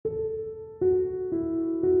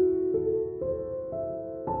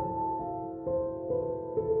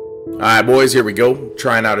Alright boys, here we go.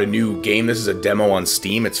 Trying out a new game. This is a demo on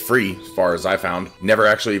Steam. It's free, as far as I found. Never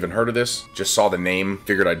actually even heard of this. Just saw the name.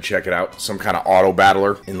 Figured I'd check it out. Some kind of auto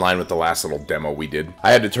battler, in line with the last little demo we did.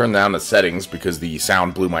 I had to turn down the settings because the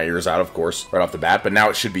sound blew my ears out, of course, right off the bat. But now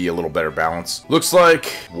it should be a little better balance. Looks like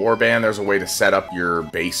Warband, there's a way to set up your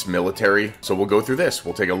base military. So we'll go through this.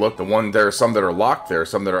 We'll take a look. There are some that are locked. There are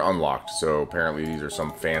some that are unlocked. So apparently these are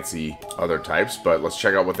some fancy other types. But let's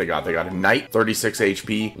check out what they got. They got a Knight, 36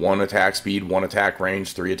 HP, 1 attack speed, 1 attack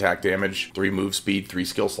range, 3 attack damage, 3 move speed, 3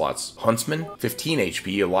 skill slots. Huntsman, 15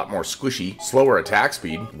 HP, a lot more squishy, slower attack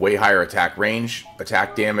speed, way higher attack range,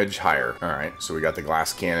 attack damage higher. Alright, so we got the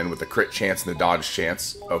glass cannon with the crit chance and the dodge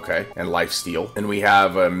chance. Okay, and life steal. And we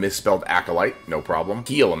have a misspelled acolyte, no problem.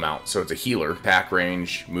 Heal amount, so it's a healer. Attack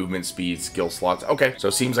range, movement speed, skill slots. Okay, so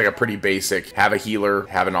it seems like a pretty basic, have a healer,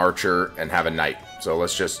 have an archer, and have a knight. So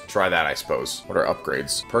let's just try that, I suppose. What are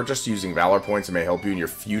upgrades? Purchased using Valor points and may help you in your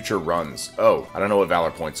future runs. Oh, I don't know what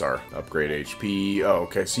Valor points are. Upgrade HP. Oh,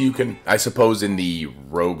 okay. So you can, I suppose in the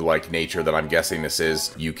roguelike nature that I'm guessing this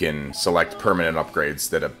is, you can select permanent upgrades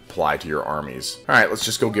that apply to your armies. All right, let's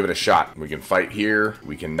just go give it a shot. We can fight here.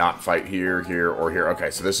 We can not fight here, here, or here.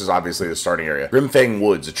 Okay, so this is obviously the starting area. Grimfang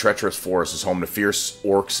Woods, a treacherous forest, is home to fierce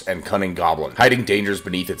orcs and cunning goblins, hiding dangers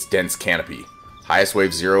beneath its dense canopy. Highest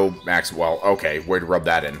wave 0, max, well, okay, way to rub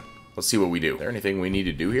that in. Let's see what we do. Is there anything we need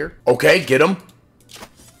to do here? Okay, get him.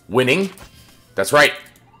 Winning. That's right.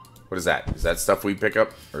 What is that? Is that stuff we pick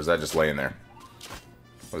up? Or is that just laying there?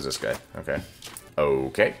 What is this guy? Okay.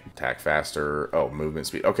 Okay. Attack faster. Oh, movement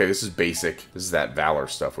speed. Okay, this is basic. This is that Valor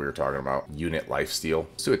stuff we were talking about. Unit lifesteal.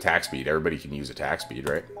 Let's do attack speed. Everybody can use attack speed,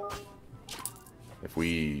 right? If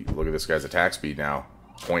we look at this guy's attack speed now.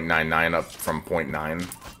 0.99 up from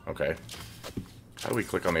 0.9. Okay. How do we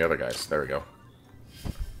click on the other guys? There we go.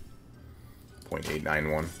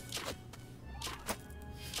 0.891.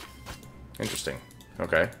 Interesting.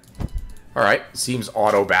 Okay. Alright. Seems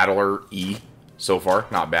auto battler E so far.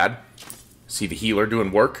 Not bad. See the healer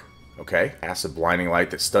doing work. Okay. Acid blinding light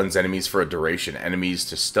that stuns enemies for a duration. Enemies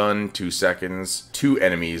to stun 2 seconds. 2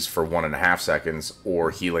 enemies for 1.5 seconds. Or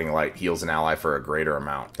healing light heals an ally for a greater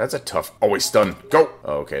amount. That's a tough. Always stun. Go.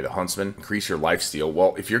 Okay, the huntsman. Increase your lifesteal.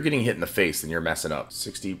 Well, if you're getting hit in the face, then you're messing up.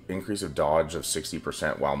 60 increase of dodge of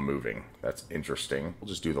 60% while moving. That's interesting. We'll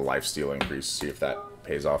just do the lifesteal increase. See if that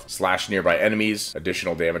pays off. Slash nearby enemies.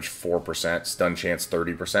 Additional damage 4%. Stun chance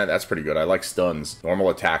 30%. That's pretty good. I like stuns. Normal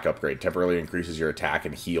attack upgrade. Temporarily increases your attack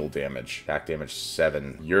and heal damage. Attack damage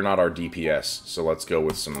 7. You're not our DPS, so let's go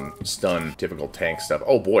with some stun, typical tank stuff.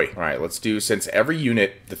 Oh boy. Alright, let's do, since every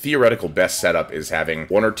unit, the theoretical best setup is having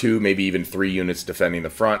 1 or 2, maybe even 3 units defending the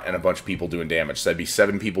front and a bunch of people doing damage. So that'd be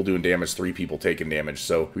 7 people doing damage, 3 people taking damage.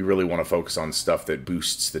 So we really want to focus on stuff that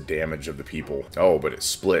boosts the damage of the people. Oh, but it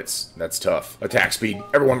splits. That's tough. Attack speed.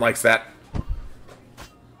 Everyone likes that.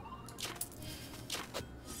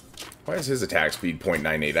 Why is his attack speed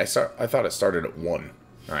 0.98? I thought it started at 1.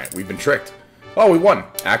 Alright, we've been tricked. Oh, we won!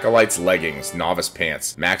 Acolyte's leggings, novice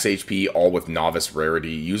pants, max HP, all with novice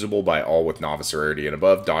rarity, usable by all with novice rarity and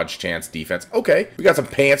above, dodge chance, defense. Okay, we got some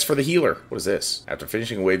pants for the healer. What is this? After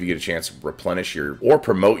finishing a wave, you get a chance to replenish your, or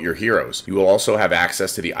promote your heroes. You will also have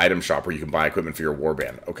access to the item shop where you can buy equipment for your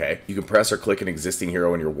warband. Okay. You can press or click an existing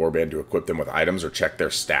hero in your warband to equip them with items or check their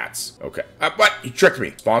stats. Okay. What? You tricked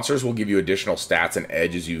me. Sponsors will give you additional stats and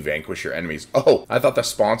edge as you vanquish your enemies. Oh, I thought the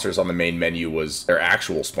sponsors on the main menu was their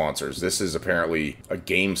actual sponsors. This is apparently a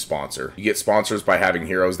game sponsor. You get sponsors by having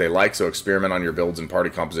heroes they like, so experiment on your builds and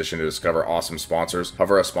party composition to discover awesome sponsors.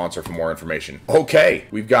 Hover a sponsor for more information. Okay,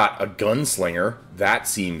 we've got a gunslinger. That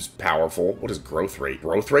seems powerful. What is growth rate?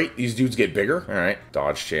 Growth rate? These dudes get bigger? Alright.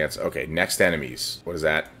 Dodge chance. Okay, next enemies. What is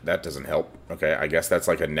that? That doesn't help. Okay, I guess that's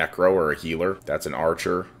like a necro or a healer. That's an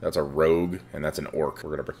archer. That's a rogue. And that's an orc.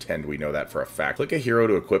 We're gonna pretend we know that for a fact. Click a hero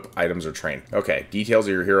to equip items or train. Okay, details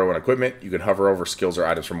of your hero and equipment. You can hover over skills or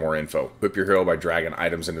items for more info. Equip your hero by dragging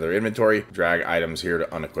items into their inventory. Drag items here to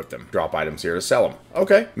unequip them. Drop items here to sell them.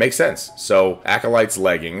 Okay, makes sense. So, Acolyte's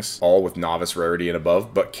leggings, all with novice rarity and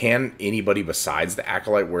above, but can anybody besides the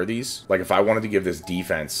Acolyte wear these? Like if I wanted to give this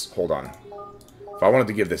defense, hold on. If I wanted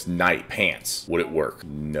to give this knight pants, would it work?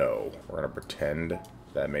 No. We're gonna pretend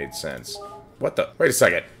that made sense. What the? Wait a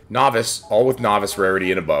second. Novice, all with novice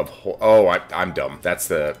rarity and above. Oh, I'm dumb. That's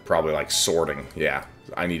the, probably like sorting. Yeah,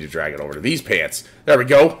 I need to drag it over to these pants. There we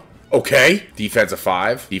go. Okay. Defensive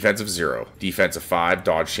 5, defensive 0, defensive 5,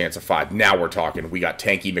 dodge chance of 5. Now we're talking. We got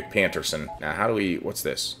Tanky McPanterson. Now how do we, what's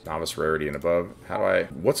this? Novice rarity and above. How do I,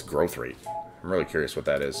 what's growth rate? I'm really curious what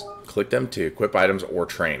that is. Click them to equip items or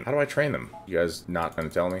train. How do I train them? You guys not gonna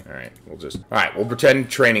tell me? All right, we'll pretend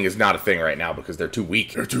training is not a thing right now because they're too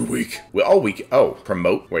weak. They're too weak. Oh,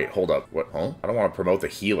 promote. Wait, hold up. What? Huh? I don't want to promote the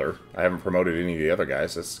healer. I haven't promoted any of the other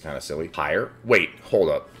guys. That's kind of silly. Hire? Wait, hold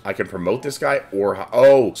up. I can promote this guy or...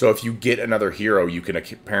 Oh, so if you get another hero, you can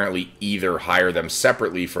apparently either hire them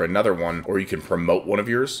separately for another one, or you can promote one of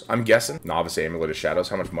yours, I'm guessing. Novice Amulet of Shadows.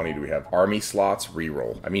 How much money do we have? Army slots,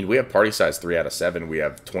 reroll. I mean, we have party size 3 out of 7. We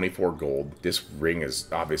have 24 gold. This ring is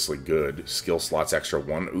obviously good. Skill slots extra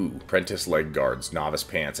 1. Ooh. Apprentice leg guards, novice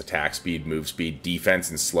pants, attack speed, move speed, defense,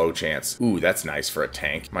 and slow chance. Ooh, that's nice for a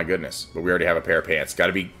tank. My goodness. But we already have a pair of pants.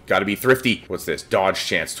 Gotta be thrifty. What's this? Dodge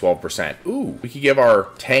chance 12%. Ooh, we could give our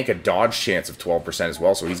tank a dodge chance of 12% as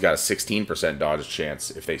well, so he's got a 16% dodge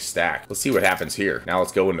chance if they stack. Let's see what happens here. Now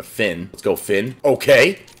let's go into Finn. Let's go Finn.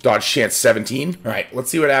 Okay. Dodge chance 17. All right, let's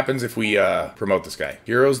see what happens if we promote this guy.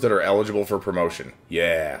 Heroes that are eligible for promotion.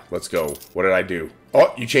 Yeah, let's go. What did I do?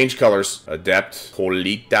 Oh, you changed colors. Adept.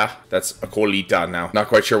 Colita. That's a Colita now. Not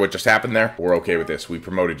quite sure what just happened there. We're okay with this. We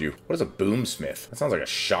promoted you. What is a boomsmith? That sounds like a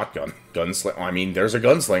shotgun. Gunslinger. I mean, there's a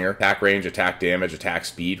gunslinger. Attack range, attack damage, attack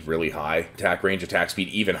speed, really high. Attack range, attack speed,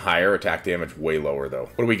 even higher. Attack damage, way lower, though.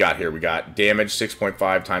 What do we got here? We got damage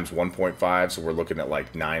 6.5 times 1.5, so we're looking at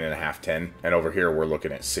like 9.5, 10. And over here, we're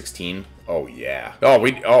looking at 16. Oh, yeah.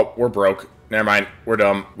 Oh, we're broke. Never mind. We're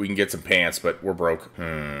dumb. We can get some pants, but we're broke.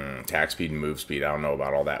 Attack speed and move speed. I don't know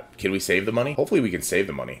about all that. Can we save the money? Hopefully we can save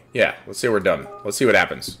the money. Yeah, let's say we're done. Let's see what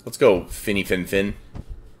happens. Let's go Finny Fin Fin.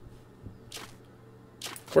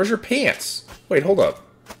 Where's your pants? Wait, hold up.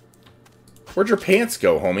 Where'd your pants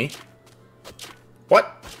go, homie?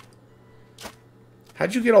 What?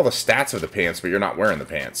 How'd you get all the stats of the pants, but you're not wearing the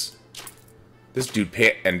pants? This dude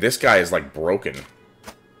and this guy is like broken.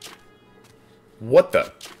 What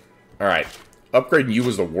the... Alright, upgrading you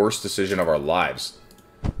was the worst decision of our lives.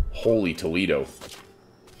 Holy Toledo.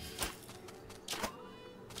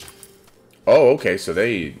 Oh, okay, so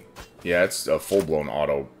they... Yeah, it's a full-blown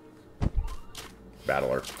auto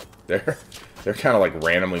battler. They're kind of like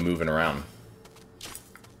randomly moving around.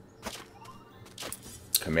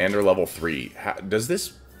 Commander level 3. Does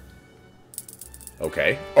this...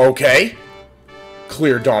 Okay. Okay!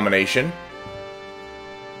 Clear domination.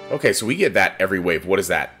 Okay, so we get that every wave. What is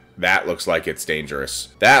that? That looks like it's dangerous.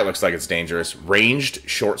 That looks like it's dangerous. Ranged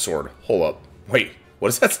short sword. Hold up. Wait, what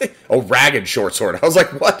does that say? Oh, ragged short sword. I was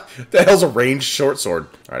like, what? The hell's a ranged short sword?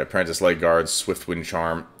 All right, apprentice leg guards, swift wind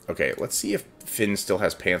charm. Okay, let's see if Finn still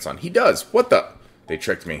has pants on. He does. What the? They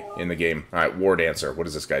tricked me in the game. All right, War Dancer. What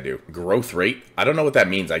does this guy do? Growth rate? I don't know what that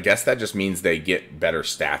means. I guess that just means they get better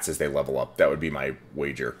stats as they level up. That would be my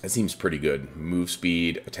wager. That seems pretty good. Move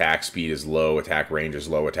speed, attack speed is low, attack range is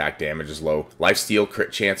low, attack damage is low. Lifesteal,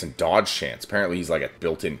 crit chance, and dodge chance. Apparently he's like a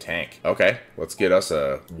built-in tank. Okay, let's get us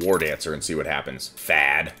a War Dancer and see what happens.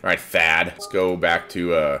 Fad. All right, Fad. Let's go back to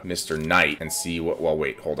Mr. Knight and see what... Well,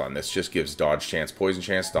 wait, hold on. This just gives dodge chance, poison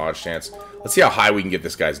chance, dodge chance. Let's see how high we can get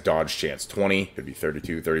this guy's dodge chance. 20, could be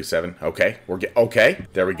 32, 37. Okay, okay,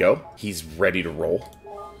 there we go. He's ready to roll.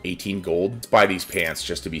 18 gold. Let's buy these pants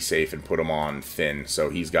just to be safe and put them on Finn, so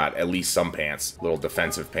he's got at least some pants. Little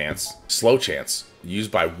defensive pants. Slow chance.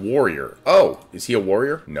 Used by warrior. Oh, is he a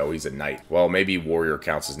warrior? No, he's a knight. Well, maybe warrior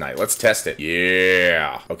counts as knight. Let's test it.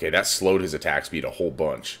 Yeah. Okay, that slowed his attack speed a whole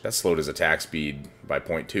bunch. That slowed his attack speed by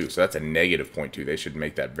 0.2, so that's a negative 0.2. They should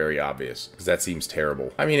make that very obvious, because that seems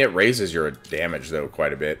terrible. I mean, it raises your damage, though,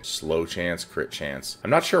 quite a bit. Slow chance, crit chance.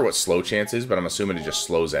 I'm not sure what slow chance is, but I'm assuming it just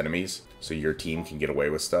slows enemies, so your team can get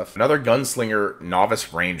away with stuff. Another gunslinger,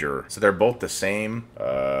 novice ranger. So they're both the same.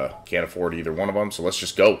 Can't afford either one of them, so let's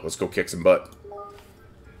just go. Let's go kick some butt.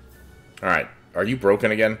 Alright, are you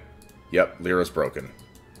broken again? Yep, Lyra's broken.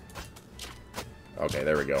 Okay,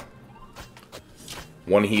 there we go.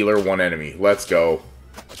 One healer, one enemy. Let's go.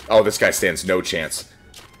 Oh, this guy stands no chance.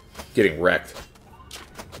 Getting wrecked.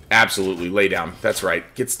 Absolutely, lay down. That's right,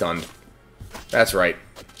 get stunned. That's right.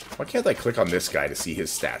 Why can't I click on this guy to see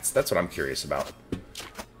his stats? That's what I'm curious about.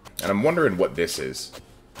 And I'm wondering what this is.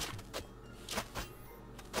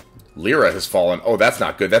 Lyra has fallen. Oh, that's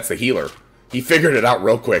not good. That's the healer. He figured it out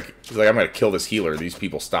real quick. He's like, I'm going to kill this healer. These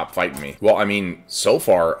people stop fighting me. Well, I mean, so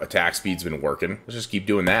far, attack speed's been working. Let's just keep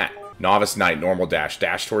doing that. Novice Knight, normal dash.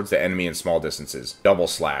 Dash towards the enemy in small distances. Double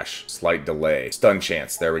slash. Slight delay. Stun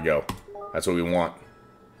chance. There we go. That's what we want.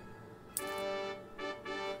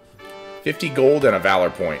 50 gold and a valor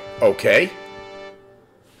point. Okay.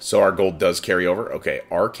 So our gold does carry over. Okay,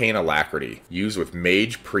 Arcane Alacrity. Used with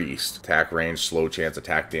Mage Priest. Attack range, slow chance,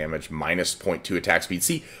 attack damage, minus 0.2 attack speed.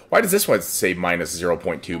 See, why does this one say minus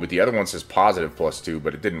 0.2, but the other one says positive +2,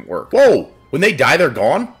 but it didn't work? Whoa! When they die, they're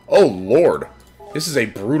gone? Oh, Lord. This is a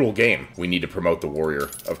brutal game. We need to promote the warrior,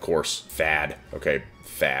 of course. Fad. Okay,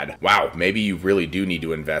 fad. Wow, maybe you really do need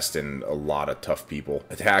to invest in a lot of tough people.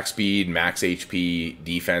 Attack speed, max HP,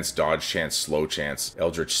 defense, dodge chance, slow chance,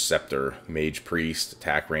 Eldritch Scepter, Mage Priest,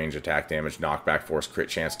 attack range, attack damage, knockback force, crit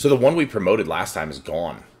chance. So the one we promoted last time is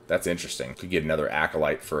gone. That's interesting. Could get another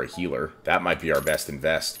Acolyte for a healer. That might be our best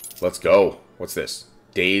invest. Let's go. What's this?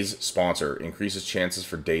 Daze sponsor. Increases chances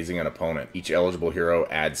for dazing an opponent. Each eligible hero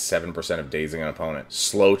adds 7% of dazing an opponent.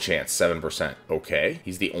 Slow chance, 7%. Okay.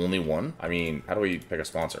 He's the only one? I mean, how do we pick a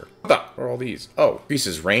sponsor? What are all these? Oh.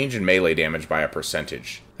 Increases range and melee damage by a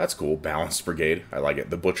percentage. That's cool. Balanced Brigade. I like it.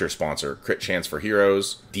 The Butcher sponsor. Crit chance for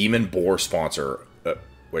heroes. Demon Boar sponsor.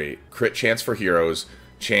 Wait. Crit chance for heroes.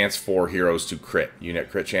 Chance for heroes to crit.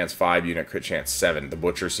 Unit crit chance 5, unit crit chance 7. The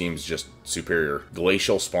Butcher seems just superior.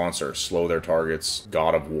 Glacial sponsor. Slow their targets.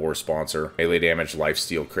 God of War sponsor. Melee damage,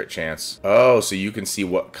 lifesteal, crit chance. Oh, so you can see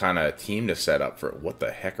what kind of team to set up for it. What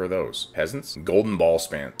the heck are those? Peasants? Golden Ball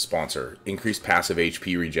sponsor. Increased passive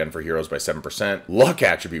HP regen for heroes by 7%. Luck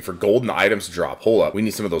attribute for golden items to drop. Hold up. We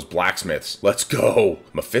need some of those blacksmiths. Let's go.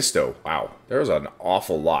 Mephisto. Wow. There's an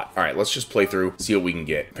awful lot. All right, let's just play through, see what we can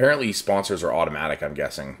get. Apparently, sponsors are automatic, I'm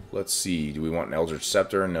guessing. Let's see. Do we want an Eldritch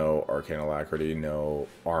Scepter? No. Arcane Alacrity? No.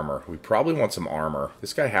 Armor. We probably want some armor.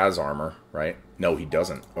 This guy has armor, right? No, he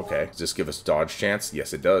doesn't. Okay. Does this give us dodge chance?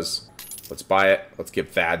 Yes, it does. Let's buy it. Let's give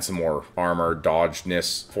Thad some more armor,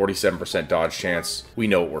 dodgeness, 47% dodge chance. We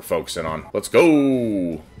know what we're focusing on. Let's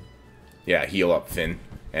go! Yeah, heal up, Finn.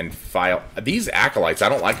 And file. These Acolytes, I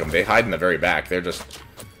don't like them. They hide in the very back. They're just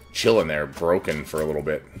chilling there, broken for a little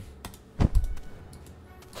bit.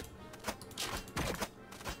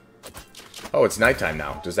 Oh, it's nighttime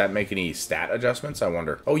now. Does that make any stat adjustments? I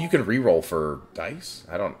wonder. Oh, you can reroll for dice?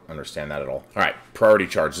 I don't understand that at all. All right, priority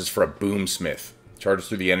charge. This is for a Boomsmith. Charges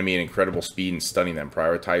through the enemy at incredible speed and stunning them,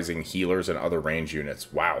 prioritizing healers and other range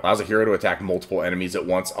units. Wow. Allows a hero to attack multiple enemies at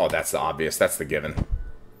once. Oh, that's the obvious. That's the given.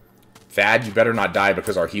 Thad, you better not die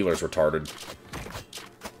because our healer's retarded.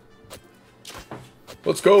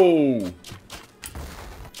 Let's go!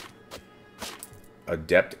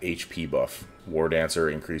 Adept HP buff. War Dancer,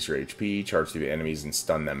 increase your HP, charge through the enemies, and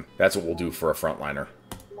stun them. That's what we'll do for a frontliner.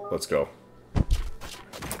 Let's go.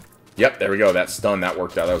 Yep, there we go. That stun, that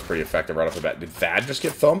worked out. That was pretty effective right off the bat. Did Thad just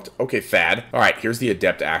get thumped? Okay, Thad. Alright, here's the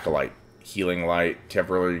Adept Acolyte. Healing Light,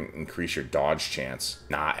 temporarily increase your dodge chance.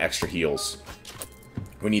 Nah, extra heals.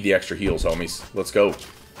 We need the extra heals, homies. Let's go.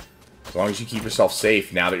 As long as you keep yourself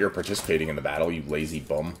safe now that you're participating in the battle, you lazy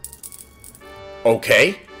bum.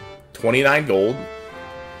 Okay. 29 gold,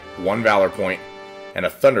 1 Valor point, and a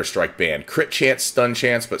Thunderstrike band. Crit chance, stun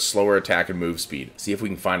chance, but slower attack and move speed. See if we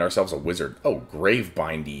can find ourselves a wizard. Oh,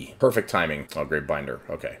 Gravebindy. Perfect timing. Oh, Gravebinder.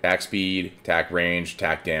 Okay. Attack speed, attack range,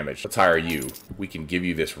 attack damage. Let's hire you. We can give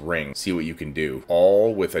you this ring. See what you can do.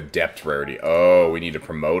 All with Adept rarity. Oh, we need to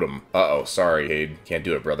promote him. Uh-oh. Sorry, Cade. Can't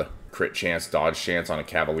do it, brother. Crit chance, dodge chance on a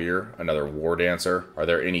Cavalier. Another War Dancer. Are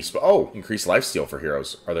there any... Oh! Increased lifesteal for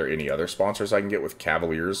heroes. Are there any other sponsors I can get with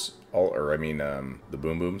Cavaliers? The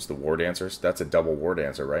Boom Booms, the War Dancers. That's a double War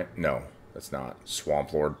Dancer, right? No, that's not.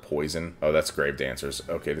 Swamp Lord, Poison. Oh, that's Grave Dancers.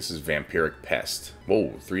 Okay, this is Vampiric Pest.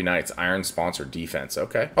 Whoa, 3 Knights, Iron Sponsor, Defense.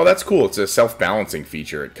 Okay. Oh, that's cool. It's a self-balancing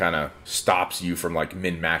feature. It kind of stops you from, like,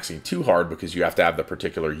 min-maxing too hard because you have to have the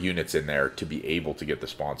particular units in there to be able to get the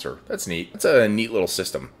sponsor. That's neat. That's a neat little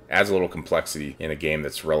system. Adds a little complexity in a game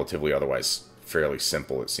that's relatively otherwise fairly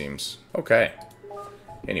simple, it seems. Okay.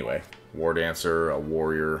 Anyway, War Dancer, a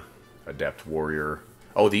Warrior... Adept Warrior.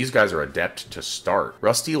 Oh, these guys are Adept to start.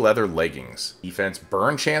 Rusty Leather Leggings. Defense,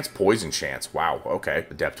 Burn Chance, Poison Chance. Wow, okay.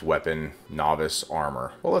 Adept Weapon, Novice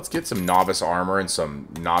Armor. Well, let's get some Novice Armor and some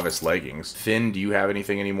Novice Leggings. Finn, do you have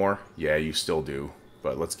anything anymore? Yeah, you still do.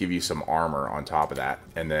 But let's give you some armor on top of that.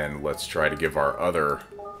 And then let's try to give our other...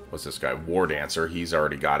 What's this guy? War Dancer. He's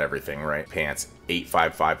already got everything, right? Pants,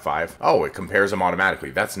 8555. Oh, it compares them automatically.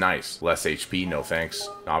 That's nice. Less HP, no thanks.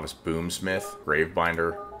 Novice Boomsmith,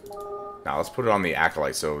 Gravebinder. Now, let's put it on the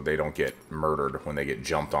Acolyte so they don't get murdered when they get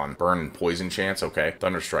jumped on. Burn and Poison Chance, okay.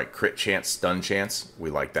 Thunderstrike, Crit Chance, Stun Chance.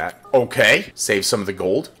 We like that. Okay. Save some of the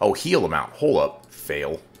gold. Oh, heal amount. Hold up.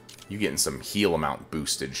 Fail. You getting some heal amount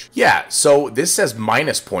boostage. Yeah, so this says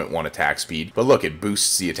minus 0.1 attack speed, but look, it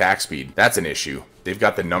boosts the attack speed. That's an issue. They've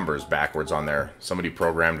got the numbers backwards on there. Somebody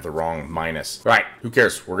programmed the wrong minus. All right, who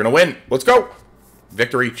cares? We're gonna win. Let's go.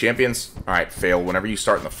 Victory, champions. All right, fail. Whenever you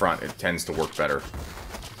start in the front, it tends to work better.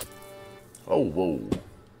 Oh, whoa.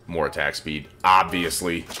 More attack speed,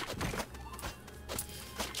 obviously.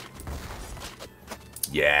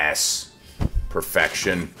 Yes.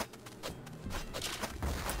 Perfection.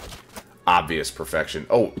 Obvious perfection.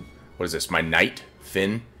 Oh, what is this? My knight,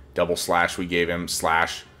 Finn, Double slash we gave him.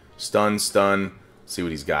 Slash. Stun, stun. Let's see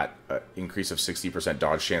what he's got. Increase of 60%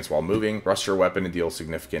 dodge chance while moving. Rust your weapon and deal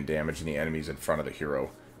significant damage to the enemies in front of the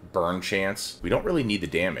hero. Burn chance. We don't really need the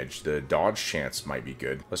damage. The dodge chance might be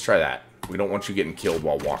good. Let's try that. We don't want you getting killed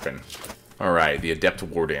while walking. Alright, the Adept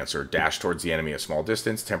War Dancer. Dash towards the enemy a small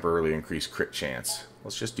distance. Temporarily increase crit chance.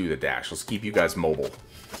 Let's just do the dash. Let's keep you guys mobile.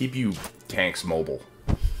 Keep you tanks mobile.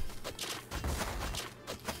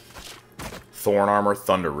 Thorn Armor,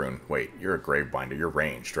 Thunder Rune. Wait, you're a Gravebinder. You're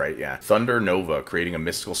ranged, right? Yeah. Thunder Nova, creating a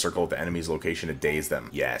mystical circle at the enemy's location to daze them.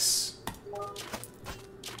 Yes.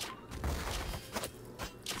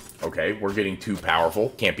 Okay, we're getting too powerful.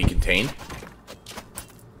 Can't be contained.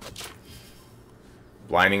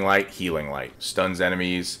 Blinding Light, Healing Light. Stuns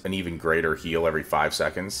enemies, an even greater heal every 5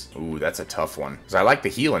 seconds. Ooh, that's a tough one. Because I like the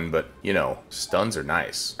healing, but, you know, stuns are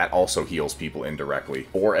nice. That also heals people indirectly.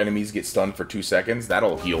 4 enemies get stunned for 2 seconds.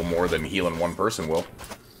 That'll heal more than healing 1 person will.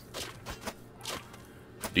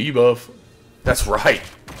 Debuff. That's right.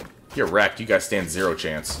 Get wrecked. You guys stand 0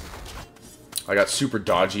 chance. I got super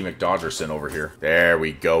dodgy McDodgerson over here. There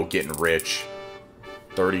we go, getting rich.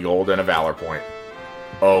 30 gold and a Valor point.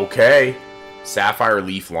 Okay. Sapphire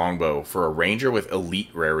Leaf Longbow for a ranger with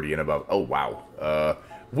elite rarity and above. Oh, wow.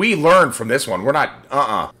 We learned from this one. We're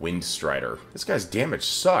not, Wind Strider. This guy's damage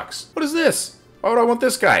sucks. What is this? Why would I want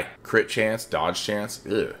this guy? Crit chance, dodge chance.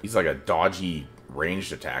 Ugh. He's like a dodgy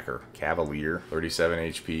ranged attacker. Cavalier, 37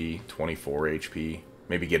 HP, 24 HP.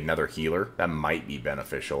 Maybe get another healer. That might be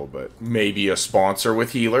beneficial, but maybe a sponsor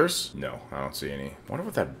with healers? No, I don't see any. I wonder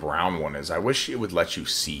what that brown one is. I wish it would let you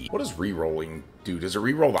see. What does rerolling do? Does it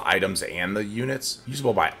reroll the items and the units?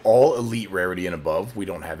 Usable by all elite rarity and above. We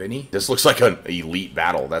don't have any. This looks like an elite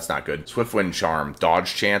battle. That's not good. Swiftwind Charm.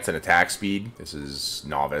 Dodge chance and attack speed. This is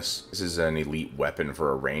novice. This is an elite weapon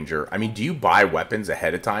for a ranger. I mean, do you buy weapons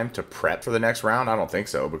ahead of time to prep for the next round? I don't think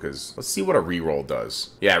so, because let's see what a reroll does.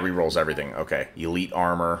 Yeah, it rerolls everything. Okay. Elite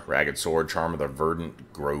armor, ragged sword, charm of the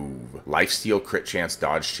verdant grove. Lifesteal, crit chance,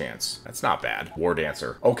 dodge chance. That's not bad. War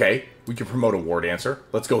Dancer. Okay, we can promote a War Dancer.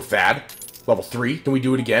 Let's go Thad. Level 3. Can we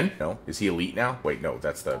do it again? No. Is he elite now? Wait, no.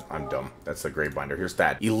 That's the... I'm dumb. That's the Gravebinder. Here's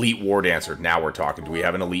that. Elite War Dancer. Now we're talking. Do we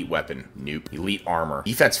have an elite weapon? Nope. Elite armor.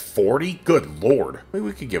 Defense 40? Good lord. Maybe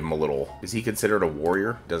we could give him a little... Is he considered a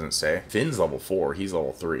warrior? Doesn't say. Finn's level 4. He's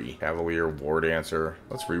level 3. Cavalier, War Dancer.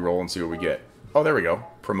 Let's reroll and see what we get. Oh, there we go.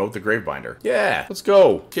 Promote the Gravebinder. Yeah, let's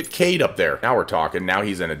go. Get Cade up there. Now we're talking. Now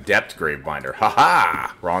he's an Adept Gravebinder.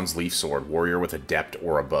 Haha! Bronze Leaf Sword. Warrior with Adept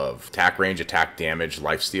or above. Attack range, attack damage,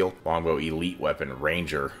 lifesteal. Longbow, elite weapon.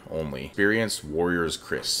 Ranger only. Experienced Warrior's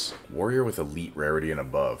Chris. Warrior with elite rarity and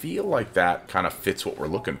above. Feel like that kind of fits what we're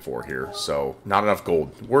looking for here. So, not enough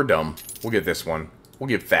gold. We're dumb. We'll get this one. We'll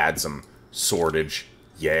give Thad some swordage.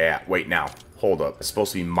 Yeah. Wait, now. Hold up. It's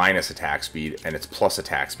supposed to be minus attack speed, and it's plus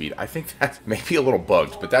attack speed. I think that may be a little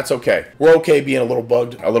bugged, but that's okay. We're okay being a little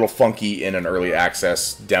bugged, a little funky in an early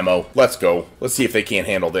access demo. Let's go. Let's see if they can't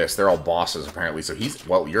handle this. They're all bosses, apparently, so he's...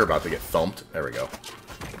 Well, you're about to get thumped. There we go.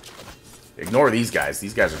 Ignore these guys.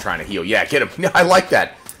 These guys are trying to heal. Yeah, get him. I like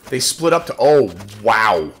that. They split up to... Oh,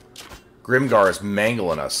 wow. Grimgar is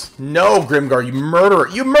mangling us. No, Grimgar, you murderer.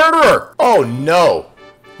 You murderer! Oh, no.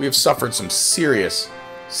 We have suffered some serious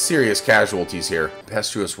casualties here.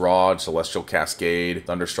 Tempestuous Rod, Celestial Cascade,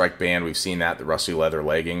 Thunderstrike Band, we've seen that. The Rusty Leather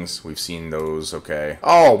Leggings, we've seen those, okay.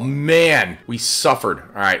 Oh, man! We suffered.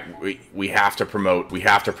 Alright, we have to promote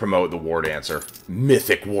the War Dancer.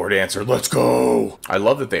 Mythic War Dancer, let's go! I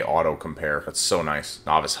love that they auto-compare. That's so nice.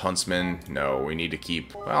 Novice Huntsman, no, we need to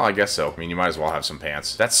keep... Well, I guess so. I mean, you might as well have some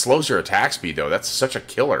pants. That slows your attack speed, though. That's such a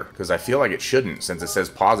killer, because I feel like it shouldn't, since it says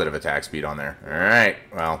positive attack speed on there. Alright,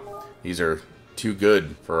 well, these are... too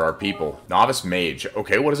good for our people. Novice Mage.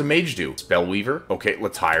 Okay, what does a mage do? Spellweaver. Okay,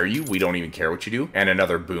 let's hire you. We don't even care what you do. And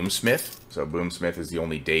another Boomsmith. So Boomsmith is the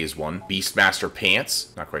only day's one. Beastmaster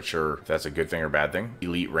Pants. Not quite sure if that's a good thing or bad thing.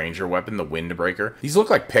 Elite Ranger Weapon, the Windbreaker. These look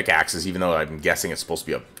like pickaxes, even though I'm guessing it's supposed to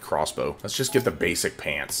be a crossbow. Let's just get the basic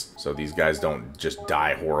pants, so these guys don't just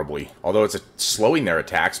die horribly. Although it's slowing their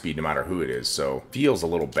attack speed no matter who it is, so feels a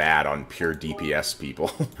little bad on pure DPS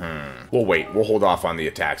people. We'll wait. We'll hold off on the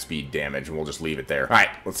attack speed damage, and we'll just leave it there.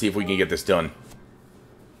 Alright, let's see if we can get this done.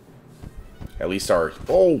 At least our...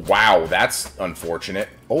 Oh, wow, that's unfortunate.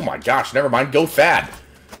 Oh my gosh, never mind. Go Thad.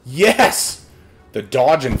 Yes! The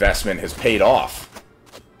dodge investment has paid off.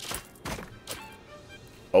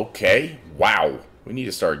 Okay, wow. We need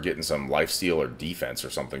to start getting some lifesteal or defense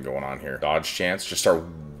or something going on here. Dodge chance. Just start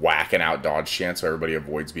whacking out dodge chance so everybody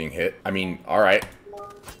avoids being hit. I mean, alright.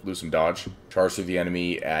 Lose some dodge. Charge through the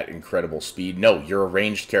enemy at incredible speed. No, you're a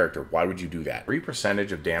ranged character. Why would you do that?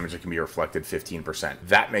 3% of damage that can be reflected, 15%.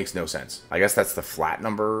 That makes no sense. I guess that's the flat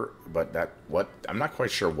number, but that, what? I'm not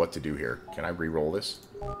quite sure what to do here. Can I re-roll this?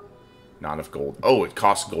 Not enough gold. Oh, it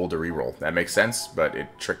costs gold to reroll. That makes sense, but it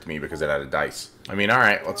tricked me because it had a dice. I mean,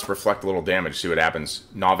 alright, let's reflect a little damage, see what happens.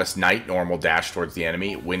 Novice Knight, normal dash towards the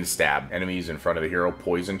enemy. Wind Stab. Enemies in front of the hero,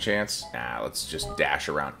 poison chance. Nah, let's just dash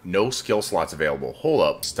around. No skill slots available. Hold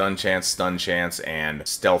up. Stun chance, and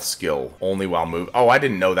stealth skill. Only while move. Oh, I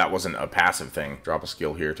didn't know that wasn't a passive thing. Drop a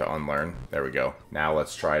skill here to unlearn. There we go. Now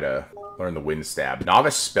let's try to learn the Wind Stab.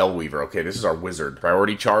 Novice Spellweaver. Okay, this is our wizard.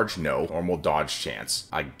 Priority charge? No. Normal dodge chance.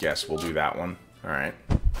 I guess we'll do that one. Alright.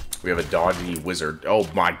 We have a dodgy wizard. Oh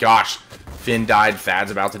my gosh. Finn died.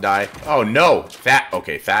 Thad's about to die. Oh no.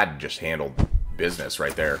 Okay, Thad just handled business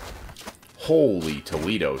right there. Holy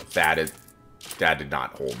Toledo. Thad did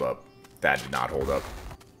not hold up. Thad did not hold up.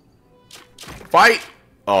 Fight!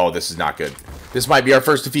 Oh, this is not good. This might be our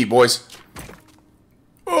first defeat, boys.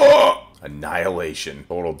 Oh! Annihilation.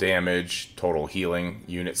 Total damage, total healing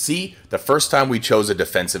unit. See, the first time we chose a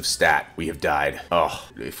defensive stat, we have died. Oh,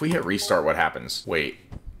 if we hit restart, what happens? Wait.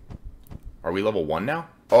 Are we level 1 now?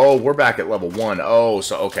 Oh, we're back at level 1. Oh,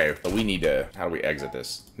 so, okay. So we need to... How do we exit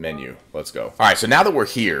this? Menu. Let's go. Alright, so now that we're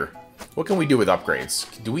here, what can we do with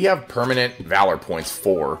upgrades? Do we have permanent Valor points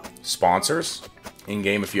for sponsors?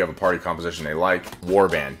 In-game, if you have a party composition they like.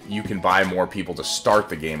 Warband. You can buy more people to start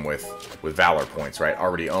the game with Valor points, right?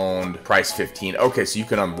 Already owned. Price 15. Okay, so you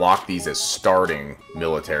can unlock these as starting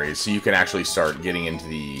militaries. So you can actually start getting into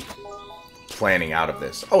the planning out of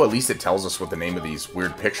this. Oh, at least it tells us what the name of these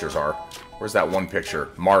weird pictures are. Where's that one picture?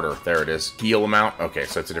 Martyr. There it is. Heal amount. Okay,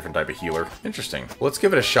 so it's a different type of healer. Interesting. Let's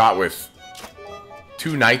give it a shot with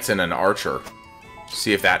 2 knights and an archer.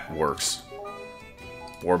 See if that works.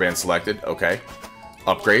 Warband selected. Okay.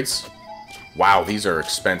 Upgrades. Wow, these are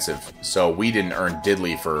expensive. So we didn't earn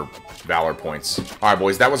diddly for Valor points. Alright,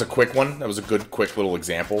 boys, that was a quick one. That was a good, quick little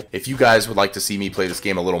example. If you guys would like to see me play this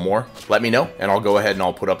game a little more, let me know, and I'll go ahead and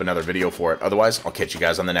I'll put up another video for it. Otherwise, I'll catch you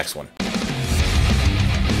guys on the next one.